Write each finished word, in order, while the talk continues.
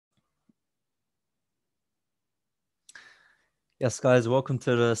Yes, guys, welcome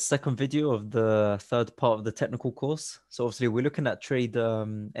to the second video of the third part of the technical course. So obviously we're looking at trade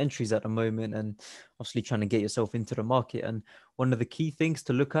entries at the moment and obviously trying to get yourself into the market. And one of the key things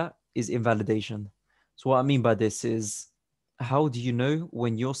to look at is invalidation. So what I mean by this is, how do you know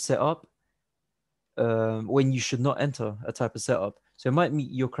when you're set up, when you should not enter a type of setup? So it might meet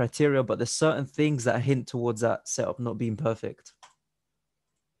your criteria, but there's certain things that hint towards that setup not being perfect.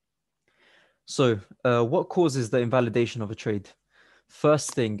 So what causes the invalidation of a trade?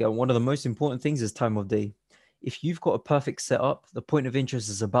 First thing, and one of the most important things is time of day. If you've got a perfect setup, the point of interest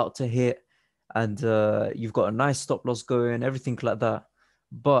is about to hit, and you've got a nice stop loss going, everything like that,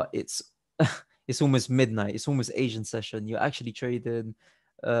 but it's it's almost midnight, it's almost Asian session. You're actually trading,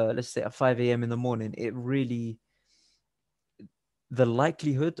 let's say at 5 a.m. in the morning. It really, the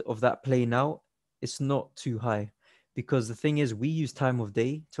likelihood of that playing out is not too high, because the thing is, we use time of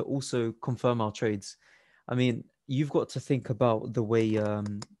day to also confirm our trades. I mean, you've got to think about the way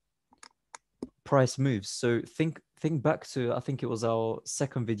price moves. So think back to, I think it was our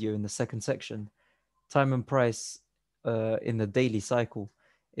second video in the second section, time and price in the daily cycle.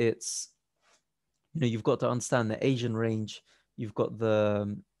 It's, you've got to understand the Asian range. You've got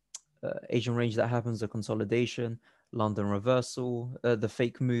the Asian range that happens, the consolidation, London reversal, the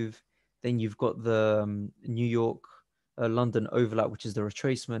fake move. Then you've got the New York, London overlap, which is the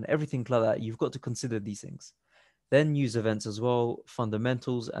retracement, everything like that. You've got to consider these things. Then news events as well,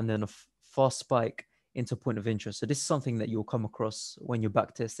 fundamentals, and then a fast spike into point of interest. So this is something that you'll come across when you're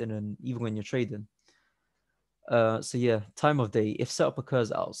backtesting and even when you're trading. So yeah, time of day. If setup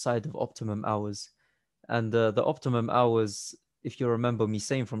occurs outside of optimum hours, and the optimum hours, if you remember me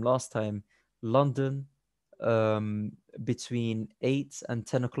saying from last time, London between 8 and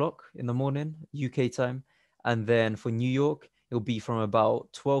 10 o'clock in the morning, UK time. And then for New York, it'll be from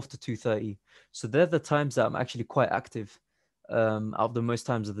about 12 to 2:30. So they're the times that I'm actually quite active out of the most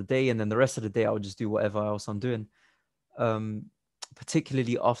times of the day. And then the rest of the day, I'll just do whatever else I'm doing.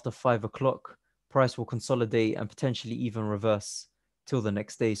 Particularly after 5 o'clock, price will consolidate and potentially even reverse till the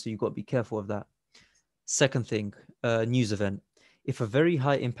next day. So you've got to be careful of that. Second thing, news event. If a very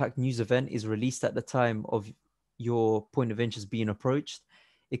high impact news event is released at the time of your point of interest being approached,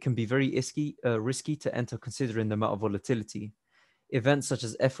 it can be very risky to enter considering the amount of volatility. Events such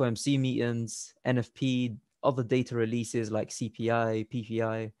as FOMC meetings, NFP, other data releases like CPI,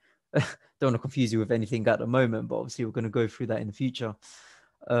 PPI. Don't want to confuse you with anything at the moment, but obviously we're going to go through that in the future.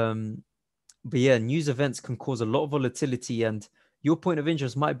 But yeah, news events can cause a lot of volatility, and your point of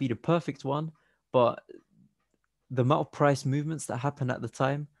interest might be the perfect one, but the amount of price movements that happen at the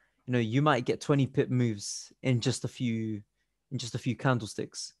time, you might get 20 pip moves in just a few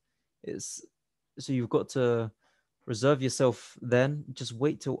candlesticks. It's so you've got to reserve yourself then, just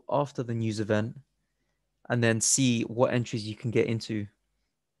wait till after the news event and then see what entries you can get into,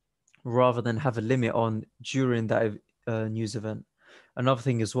 rather than have a limit on during that news event. Another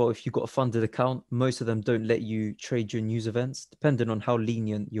thing as well, if you've got a funded account, most of them don't let you trade during news events, depending on how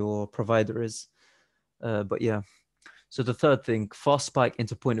lenient your provider is. But yeah. So the third thing, fast spike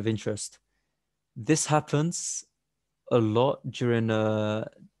into point of interest. This happens a lot during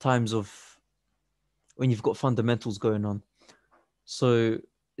times of when you've got fundamentals going on. So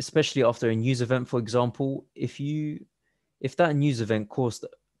especially after a news event, for example, if that news event caused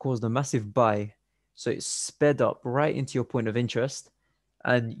a massive buy, so it sped up right into your point of interest,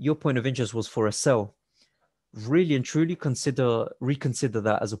 and your point of interest was for a sell, really and truly reconsider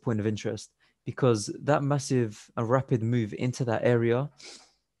that as a point of interest, because that massive and rapid move into that area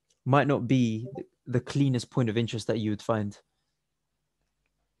might not be the cleanest point of interest that you would find.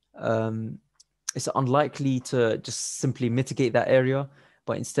 It's unlikely to just simply mitigate that area,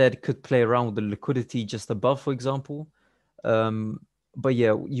 but instead could play around with the liquidity just above, for example. But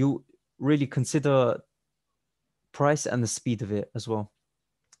yeah, you really consider price and the speed of it as well.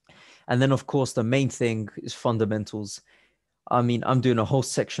 And then, of course, the main thing is fundamentals. I mean, I'm doing a whole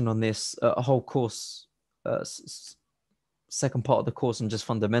section on this, a whole course, second part of the course on just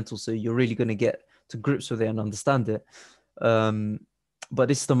fundamentals. So you're really going to get to grips with it and understand it. But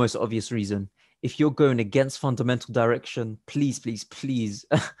this is the most obvious reason. If you're going against fundamental direction, please, please, please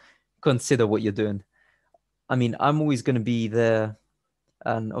consider what you're doing. I mean, I'm always going to be there.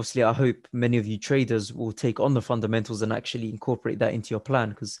 And obviously, I hope many of you traders will take on the fundamentals and actually incorporate that into your plan,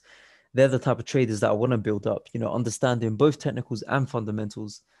 because they're the type of traders that I want to build up, understanding both technicals and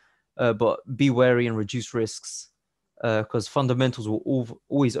fundamentals. But be wary and reduce risks, because fundamentals will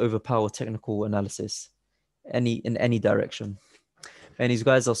always overpower technical analysis in any direction. Anyways,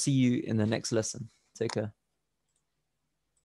 guys, I'll see you in the next lesson. Take care.